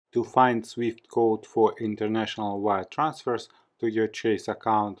To find SWIFT code for international wire transfers to your Chase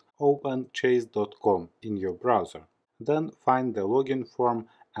account, open chase.com in your browser. Then find the login form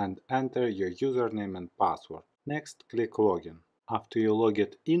and enter your username and password. Next, click Login. After you log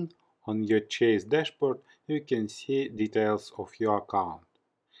it in, on your Chase dashboard, you can see details of your account.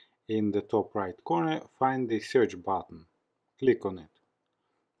 In the top right corner, find the Search button. Click on it.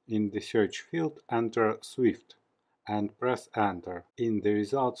 In the search field, enter SWIFT and press Enter. In the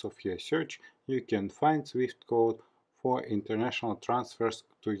results of your search, you can find SWIFT code for international transfers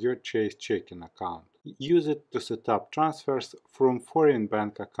to your Chase checking account. Use it to set up transfers from foreign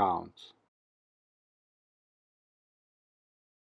bank accounts.